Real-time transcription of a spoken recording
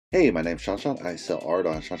Hey, my name's shawnshawn. I sell art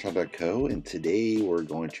on shawnshawn.co, and today we're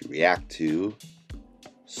going to react to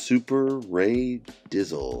Super Rae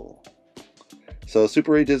Dizzle. So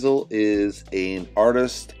Super Rae Dizzle is an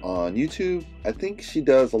artist on YouTube. I think she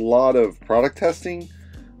does a lot of product testing.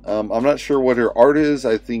 I'm not sure what her art is.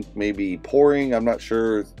 I think maybe pouring. I'm not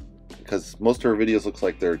sure because most of her videos looks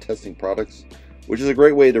like they're testing products, which is a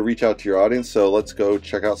great way to reach out to your audience. So let's go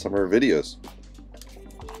check out some of her videos.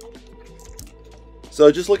 So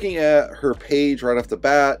just looking at her page right off the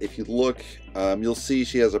bat, if you look, you'll see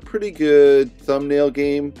she has a pretty good thumbnail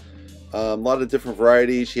game. A lot of different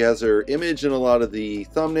varieties. She has her image in a lot of the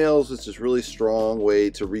thumbnails, which is a really strong way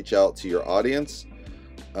to reach out to your audience.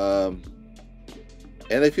 And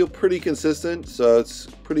they feel pretty consistent, so it's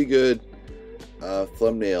pretty good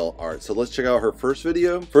thumbnail art. So let's check out her first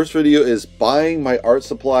video. First video is buying my art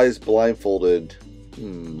supplies blindfolded.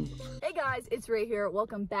 Hey guys, it's Rae here.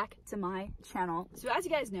 Welcome back to my channel. So as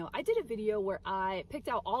you guys know, I did a video where I picked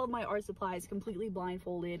out all of my art supplies completely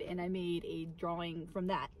blindfolded and I made a drawing from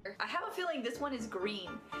that. I have a feeling this one is green,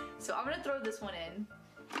 so I'm gonna throw this one in.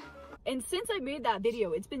 And since I made that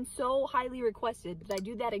video, it's been so highly requested that I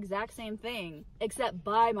do that exact same thing, except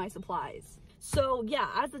buy my supplies. So yeah,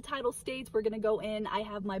 as the title states, we're gonna go in. I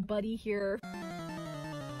have my buddy here.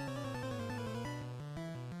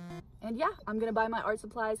 And yeah, I'm gonna buy my art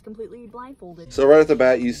supplies completely blindfolded. So right off the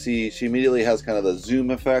bat, you see she immediately has kind of the zoom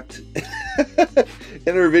effect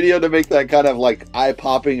in her video to make that kind of like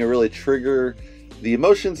eye-popping and really trigger the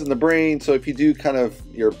emotions in the brain. So if you do kind of,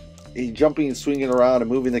 you're jumping and swinging around and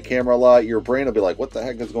moving the camera a lot, your brain will be like, what the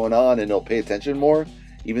heck is going on? And it'll pay attention more,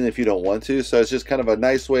 even if you don't want to. So it's just kind of a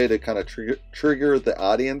nice way to kind of trigger the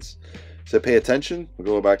audience to pay attention.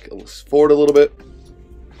 We'll go back forward a little bit.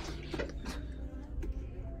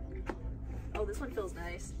 This one feels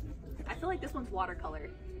nice. I feel like this one's watercolor.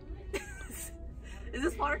 Is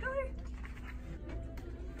this watercolor?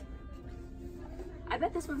 I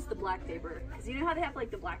bet this one's the black paper. Because you know how they have like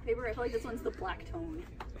the black paper? I feel like this one's the black tone.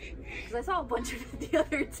 Because I saw a bunch of it the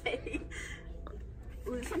other day.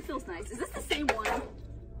 Ooh, this one feels nice. Is this the same one?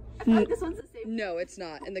 I feel like this one's the same. No, it's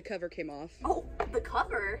not. And the cover came off. Oh, the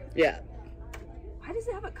cover? Yeah. Why does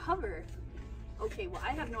it have a cover? Okay, well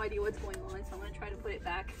I have no idea what's going on, so I'm going to try to put it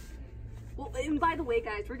back. Well, and by the way,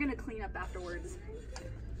 guys, we're gonna clean up afterwards.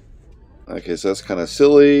 Okay, so that's kind of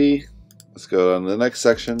silly. Let's go on to the next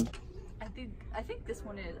section. I think this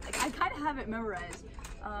one is. Like, I kind of have it memorized.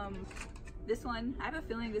 This one, I have a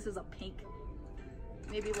feeling this is a pink,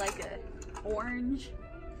 maybe like a orange.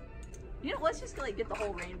 You know, let's just like get the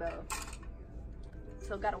whole rainbow.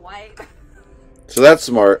 So got a white. So that's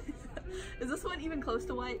smart. Is this one even close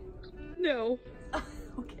to white? No.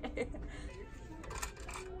 Okay.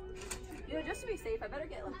 You know, just to be safe, I better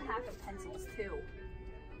get like a pack of pencils too.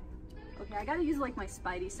 Okay, I gotta use like my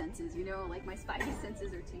spidey senses, you know, like my spidey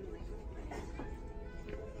senses are tingling.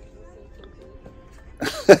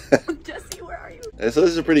 Jesse, where are you? So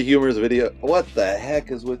this is a pretty humorous video. What the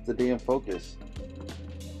heck is with the damn focus?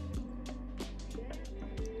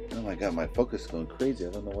 Oh my god, my focus is going crazy.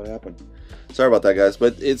 I don't know what happened. Sorry about that, guys,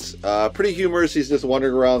 but it's pretty humorous. He's just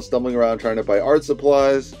wandering around, stumbling around, trying to buy art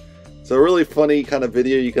supplies. So a really funny kind of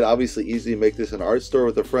video. You could obviously easily make this an art store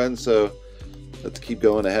with a friend, so let's keep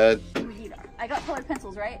going ahead. I got colored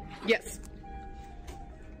pencils, right? Yes.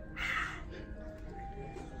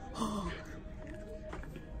 Oh.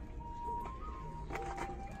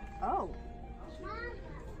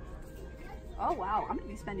 Oh wow, I'm gonna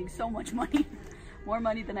be spending so much money. More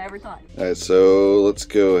money than I ever thought. Alright, so let's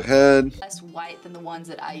go ahead. Less white than the ones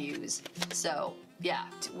that I use. So yeah,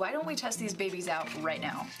 why don't we test these babies out right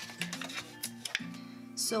now?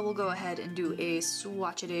 So we'll go ahead and do a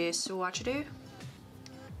swatchity.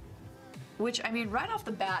 Which, I mean, right off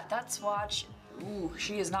the bat, that swatch, ooh,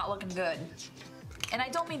 she is not looking good. And I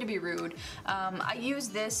don't mean to be rude. I use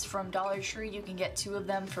this from Dollar Tree. You can get 2 of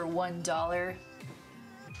them for $1.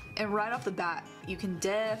 And right off the bat, you can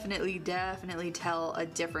definitely tell a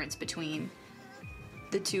difference between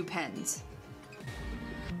the 2 pens.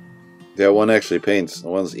 Yeah, one actually paints.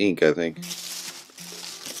 One's ink, I think.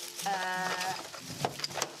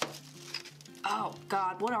 Oh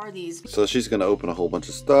God, what are these? So she's gonna open a whole bunch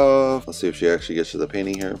of stuff. Let's see if she actually gets to the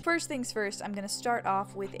painting here. First things first, I'm going to start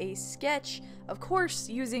off with a sketch, of course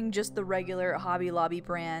using just the regular Hobby Lobby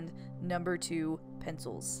brand number 2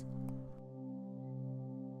 pencils.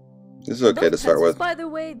 This is okay to start pencils, with. By the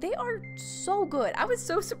way, they are so good. I was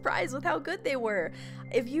so surprised with how good they were.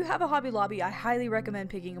 If you have a Hobby Lobby, I highly recommend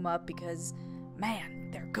picking them up because,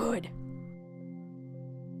 man, they're good.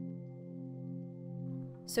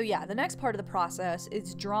 So yeah, the next part of the process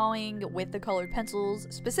is drawing with the colored pencils,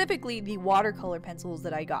 specifically the watercolor pencils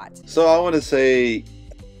that I got. So I want to say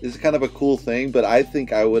this is kind of a cool thing, but I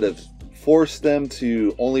think I would have forced them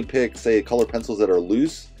to only pick, say, color pencils that are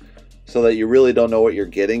loose, so that you really don't know what you're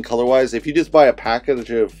getting color-wise. If you just buy a package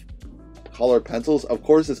of colored pencils, of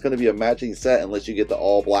course it's going to be a matching set unless you get the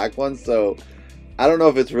all black ones. So I don't know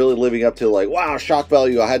if it's really living up to like, wow, shock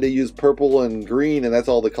value, I had to use purple and green and that's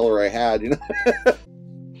all the color I had, you know.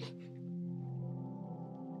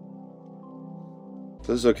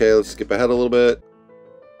 So this is okay. Let's skip ahead a little bit.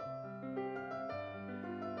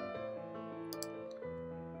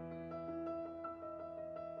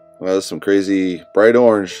 Well, that's some crazy bright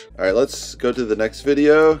orange. All right, let's go to the next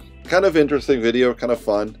video. Kind of interesting video, kind of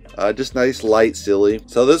fun. Just nice, light, silly.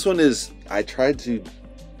 So this one is, I tried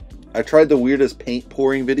the weirdest paint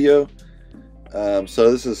pouring video.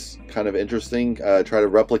 So this is kind of interesting. Try to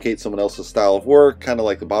replicate someone else's style of work, kind of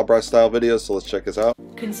like the Bob Ross style video. So let's check this out.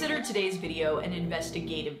 Consider today's video an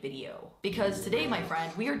investigative video, because today, my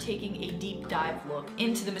friend, we are taking a deep dive look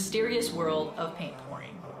into the mysterious world of paint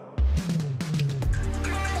pouring.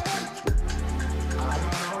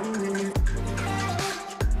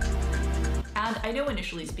 And I know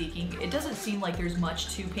initially speaking, it doesn't seem like there's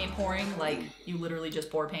much to paint pouring, like you literally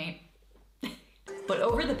just pour paint. But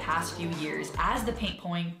over the past few years, as the paint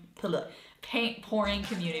pouring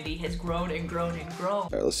community has grown and grown and grown. All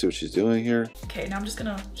right, let's see what she's doing here. Okay, now I'm just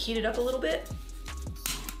gonna heat it up a little bit.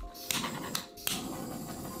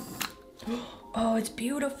 Oh, it's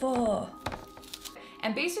beautiful.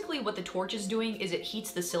 And basically what the torch is doing is it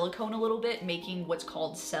heats the silicone a little bit, making what's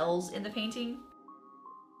called cells in the painting.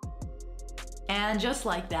 And just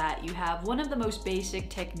like that, you have one of the most basic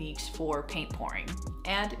techniques for paint pouring.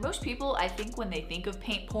 And most people, I think when they think of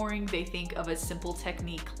paint pouring, they think of a simple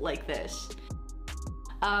technique like this.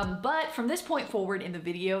 But from this point forward in the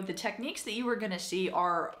video, the techniques that you are gonna see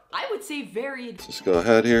are, I would say, very... Just go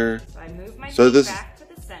ahead here. So I move my so this back to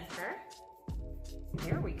the center.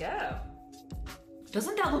 Here we go.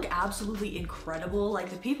 Doesn't that look absolutely incredible? Like,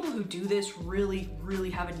 the people who do this really, really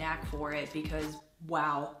have a knack for it, because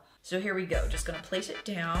wow. So here we go, just gonna place it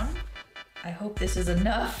down. I hope this is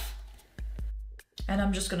enough. And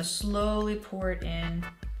I'm just gonna slowly pour it in.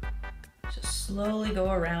 Just slowly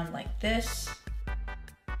go around like this.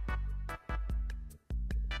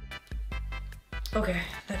 Okay,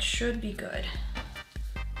 that should be good.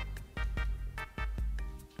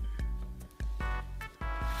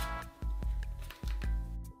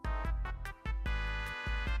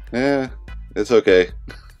 Yeah, it's okay.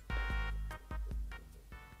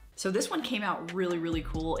 So this one came out really, really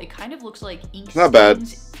cool. It kind of looks like ink Not bad.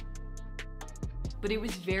 But it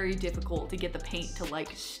was very difficult to get the paint to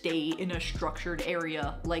like stay in a structured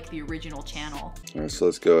area like the original channel. All right, so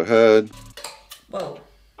let's go ahead. Whoa.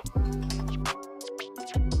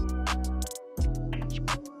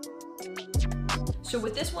 So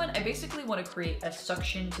with this one, I basically want to create a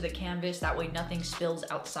suction to the canvas, that way nothing spills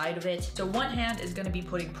outside of it. So one hand is going to be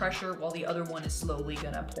putting pressure while the other one is slowly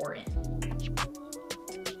going to pour in.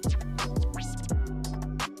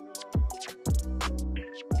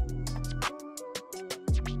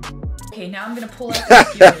 Okay, now I'm gonna pull out the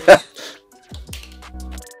skewers.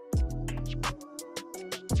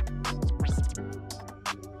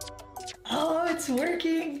 Oh, it's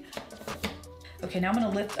working! Okay, now I'm gonna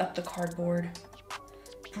lift up the cardboard.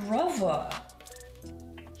 Bravo!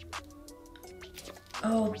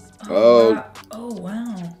 Oh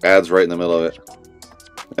wow. Adds right in the middle of it.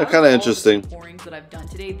 Kind of interesting. Pourings that I've done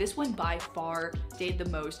today, this one by far stayed the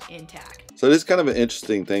most intact. So it is kind of an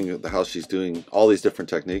interesting thing how she's doing all these different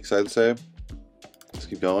techniques, I'd say. Let's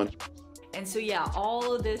keep going. And so yeah,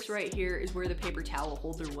 all of this right here is where the paper towel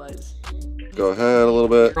holder was. Go ahead a little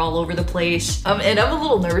bit. All over the place. And I'm a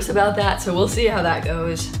little nervous about that, so we'll see how that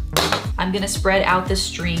goes. I'm gonna spread out the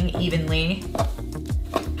string evenly.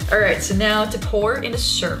 All right, so now to pour in a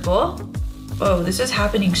circle. Oh, this is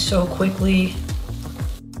happening so quickly.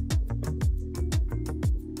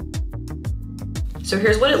 So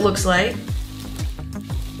here's what it looks like.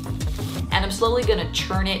 And I'm slowly gonna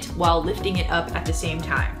churn it while lifting it up at the same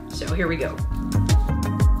time. So here we go.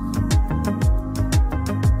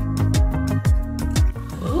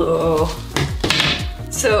 Ooh.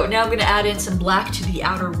 So now I'm gonna add in some black to the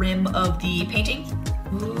outer rim of the painting.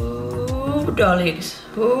 Ooh, darlings.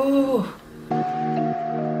 Ooh.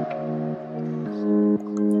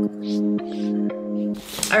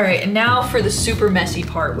 All right, and now for the super messy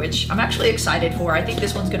part, which I'm actually excited for. I think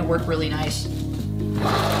this one's gonna work really nice.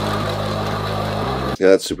 Yeah,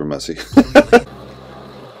 that's super messy.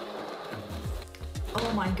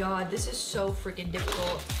 Oh my God, this is so freaking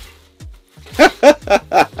difficult.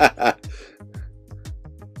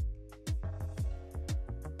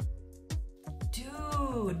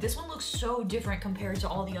 Dude, this one looks so different compared to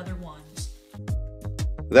all the other ones.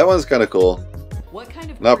 That one's kind of cool. What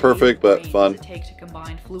kind of Not perfect, but creative fun. way does it take to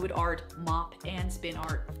combine fluid art, mop, and spin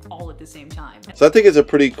art all at the same time? So I think it's a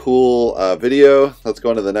pretty cool video. Let's go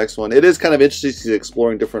on to the next one. It is kind of interesting. She's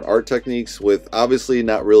exploring different art techniques with obviously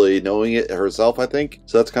not really knowing it herself, I think.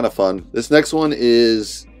 So that's kind of fun. This next one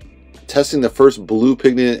is testing the first blue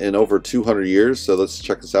pigment in over 200 years. So let's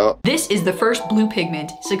check this out. This is the first blue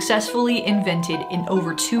pigment successfully invented in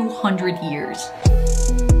over 200 years.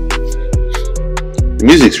 The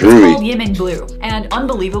music's It's groovy. called Yemen Blue, and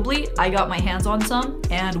unbelievably, I got my hands on some,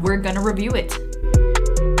 and we're gonna review it.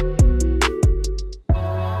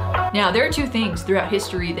 Now, there are two things throughout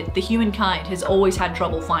history that the humankind has always had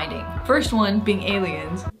trouble finding. First one being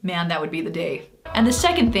aliens. Man, that would be the day. And the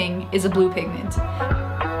second thing is a blue pigment.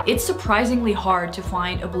 It's surprisingly hard to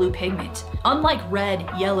find a blue pigment. Unlike red,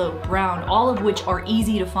 yellow, brown, all of which are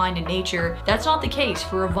easy to find in nature, that's not the case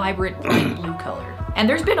for a vibrant bright blue color. And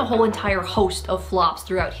there's been a whole entire host of flops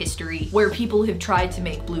throughout history where people have tried to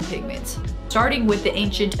make blue pigments. Starting with the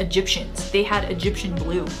ancient Egyptians, they had Egyptian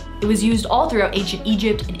blue. It was used all throughout ancient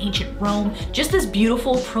Egypt and ancient Rome, just this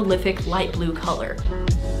beautiful, prolific light blue color.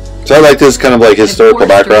 So I like this kind of like historical During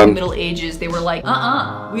the background. Middle Ages, they were like,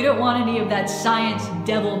 we don't want any of that science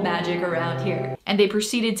devil magic around here. And they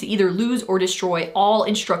proceeded to either lose or destroy all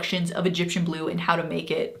instructions of Egyptian blue and how to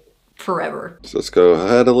make it forever. So let's go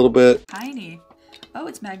ahead a little bit. Tiny. Oh,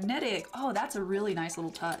 it's magnetic. Oh, that's a really nice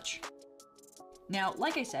little touch. Now,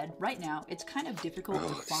 like I said, right now, it's kind of difficult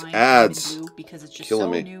to find ads Yemen Blue because it's just killing so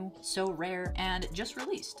me. new, so rare, and just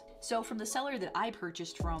released. So from the seller that I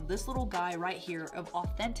purchased from, this little guy right here of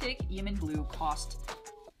authentic Yemen Blue cost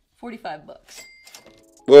 45 bucks.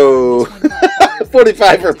 Whoa.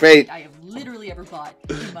 45 for paint. I have literally ever bought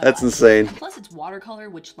in my That's life. insane. And plus it's watercolor,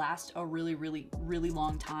 which lasts a really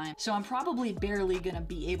long time. So I'm probably barely gonna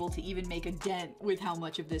be able to even make a dent with how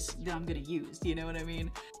much of this that I'm gonna use, you know what I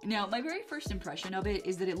mean? Now, my very first impression of it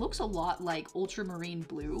is that it looks a lot like ultramarine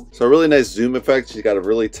blue. So a really nice zoom effect. She's got a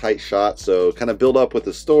really tight shot. So kind of build up with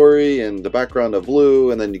the story and the background of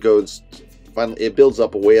blue, and then you go and finally it builds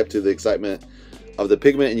up way up to the excitement of the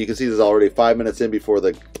pigment, and you can see this is already 5 minutes in before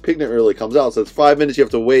the pigment really comes out. So it's 5 minutes you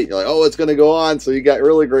have to wait. You're like, oh, it's gonna go on. So you got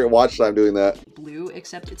really great watch time doing that. Blue,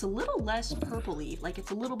 except it's a little less purpley. Like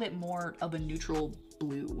it's a little bit more of a neutral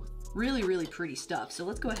blue. Really pretty stuff. So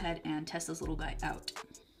let's go ahead and test this little guy out.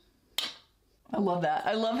 I love that.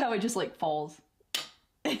 I love how it just like falls.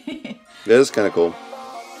 Yeah, it's kind of cool.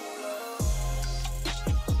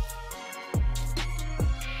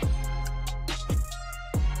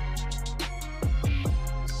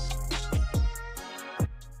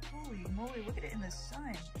 Holy moly, look at it in the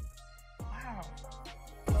sun. Wow.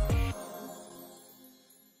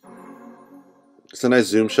 It's a nice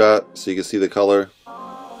zoom shot so you can see the color.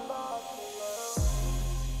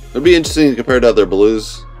 It'd be interesting compared to other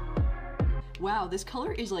blues. Wow, this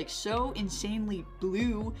color is like so insanely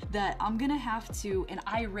blue that I'm gonna have to, and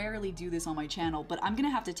I rarely do this on my channel, but I'm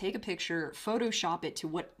gonna have to take a picture, Photoshop it to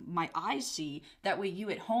what my eyes see, that way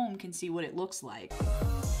you at home can see what it looks like.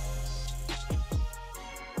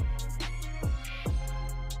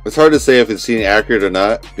 It's hard to say if it's seeing accurate or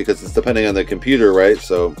not because it's depending on the computer, right?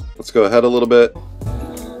 So let's go ahead a little bit.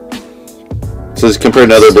 So it's compared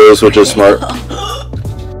to other blues, which is smart.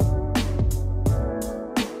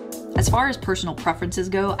 As far as personal preferences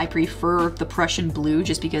go, I prefer the Prussian blue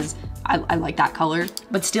just because I like that color.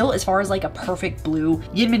 But still, as far as like a perfect blue,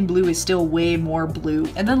 Yemen Blue is still way more blue.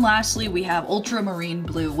 And then lastly, we have ultramarine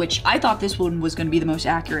blue, which I thought this one was going to be the most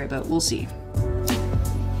accurate, but we'll see.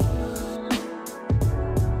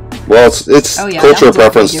 Well, it's Oh yeah, cultural that one's way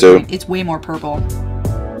preference too. different. It's way more purple.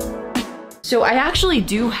 So I actually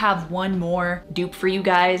do have one more dupe for you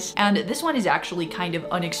guys, and this one is actually kind of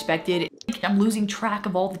unexpected. I'm losing track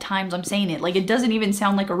of all the times I'm saying it. Like, it doesn't even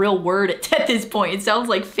sound like a real word at this point. It sounds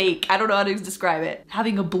like fake. I don't know how to describe it.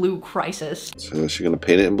 Having a blue crisis. So is she gonna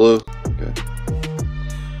paint it in blue? Okay.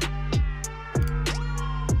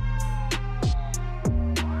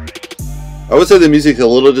 I would say the music's a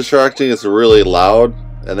little distracting. It's really loud,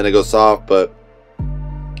 and then it goes soft, but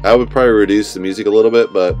I would probably reduce the music a little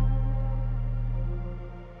bit, but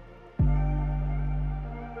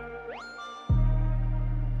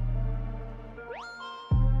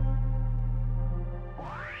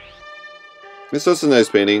it's just a nice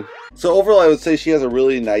painting. So overall, I would say she has a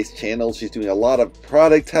really nice channel. She's doing a lot of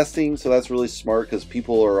product testing, so that's really smart because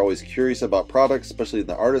people are always curious about products, especially in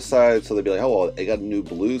the artist side. So they'd be like, oh, well, I got a new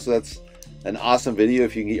blue, so that's an awesome video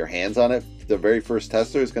if you can get your hands on it the very first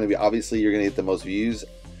tester, it's going to be, obviously you're going to get the most views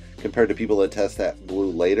compared to people that test that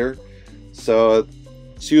blue later. So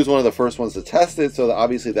she was one of the first ones to test it, so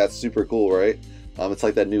obviously that's super cool, right? It's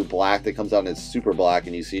like that new black that comes out and it's super black,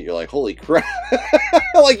 and you see it, you're like, holy crap.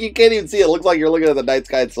 Like, you can't even see it. It looks like you're looking at the night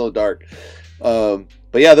sky. It's so dark. But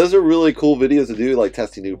yeah, those are really cool videos to do, like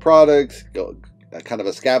testing new products, go kind of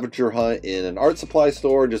a scavenger hunt in an art supply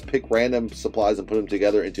store, just pick random supplies and put them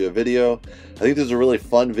together into a video. I think those are really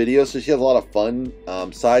fun videos. So she has a lot of fun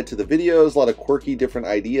side to the videos, a lot of quirky different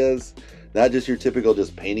ideas, not just your typical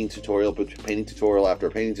just painting tutorial, but painting tutorial after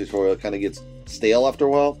painting tutorial kind of gets stale after a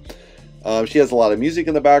while. She has a lot of music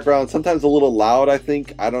in the background, sometimes a little loud, I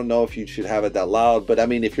think. I don't know if you should have it that loud, but I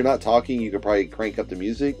mean, if you're not talking, you could probably crank up the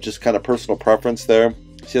music. Just kind of personal preference there.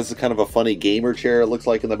 She has a kind of a funny gamer chair, it looks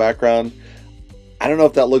like, in the background. I don't know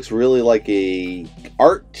if that looks really like a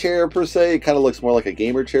art chair per se. It kind of looks more like a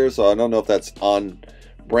gamer chair, so I don't know if that's on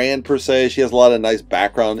brand per se. She has a lot of nice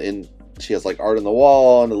background in. She has like art on the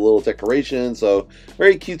wall and a little decoration, so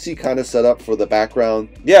very cutesy kind of setup for the background.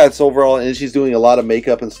 Yeah, it's overall, and she's doing a lot of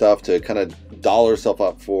makeup and stuff to kind of doll herself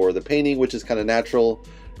up for the painting, which is kind of natural.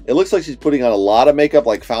 It looks like she's putting on a lot of makeup,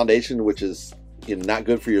 like foundation, which is, you know, not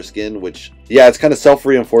good for your skin, which, yeah, it's kind of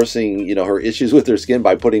self-reinforcing, you know, her issues with her skin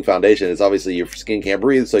by putting foundation. It's obviously your skin can't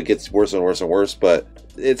breathe, so it gets worse and worse and worse, but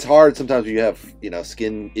it's hard sometimes when you have, you know,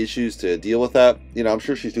 skin issues to deal with that. You know, I'm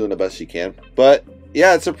sure she's doing the best she can, but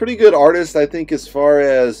yeah, it's a pretty good artist, I think, as far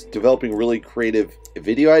as developing really creative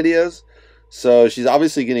video ideas. So she's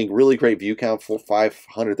obviously getting really great view count, for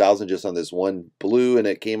 500,000 just on this one blue, and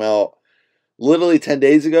it came out literally 10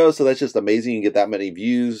 days ago, so that's just amazing. You get that many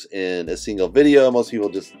views in a single video. Most people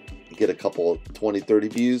just get a couple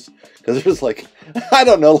 20-30 views, because there's like, I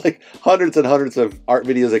don't know, like hundreds and hundreds of art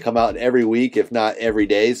videos that come out every week, if not every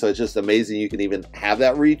day. So it's just amazing you can even have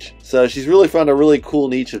that reach. So she's really found a really cool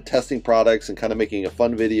niche of testing products and kind of making a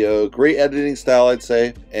fun video. Great editing style, I'd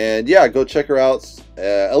say. And yeah, go check her out.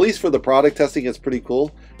 At least for the product testing, it's pretty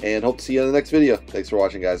cool. And hope to see you in the next video. Thanks for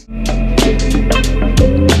watching, guys.